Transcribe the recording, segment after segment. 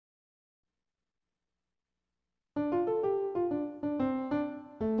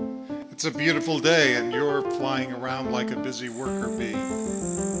It's a beautiful day and you're flying around like a busy worker bee.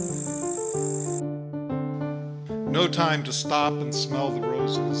 No time to stop and smell the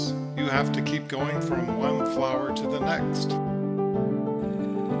roses. You have to keep going from one flower to the next.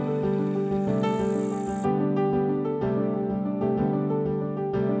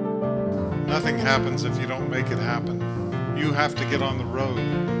 Nothing happens if you don't make it happen. You have to get on the road.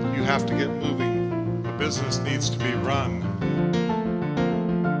 You have to get moving. A business needs to be run.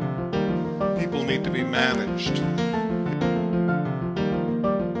 People need to be managed.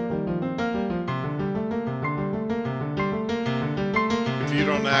 If you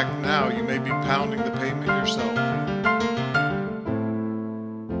don't act now, you may be pounding the pavement yourself.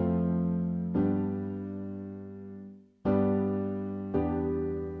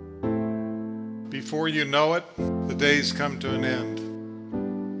 Before you know it, the days come to an end.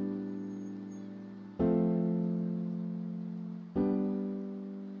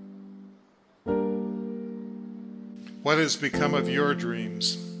 What has become of your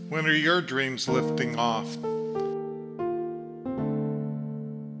dreams? When are your dreams lifting off?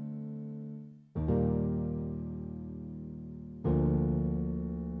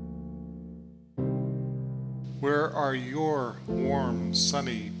 Where are your warm,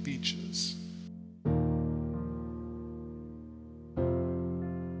 sunny beaches?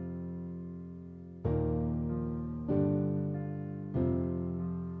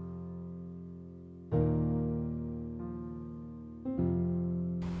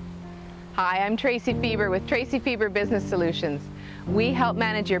 Hi, I'm Tracy Feber with Tracy Feber Business Solutions. We help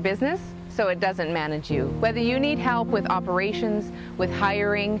manage your business so it doesn't manage you. Whether you need help with operations, with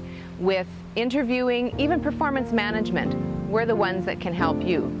hiring, with interviewing, even performance management, we're the ones that can help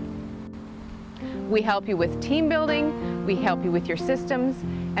you. We help you with team building, we help you with your systems,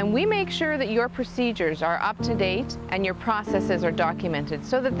 and we make sure that your procedures are up to date and your processes are documented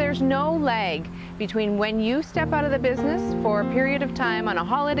so that there's no lag between when you step out of the business for a period of time on a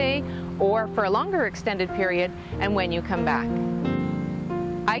holiday or for a longer extended period and when you come back.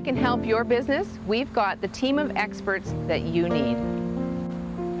 I can help your business. We've got the team of experts that you need.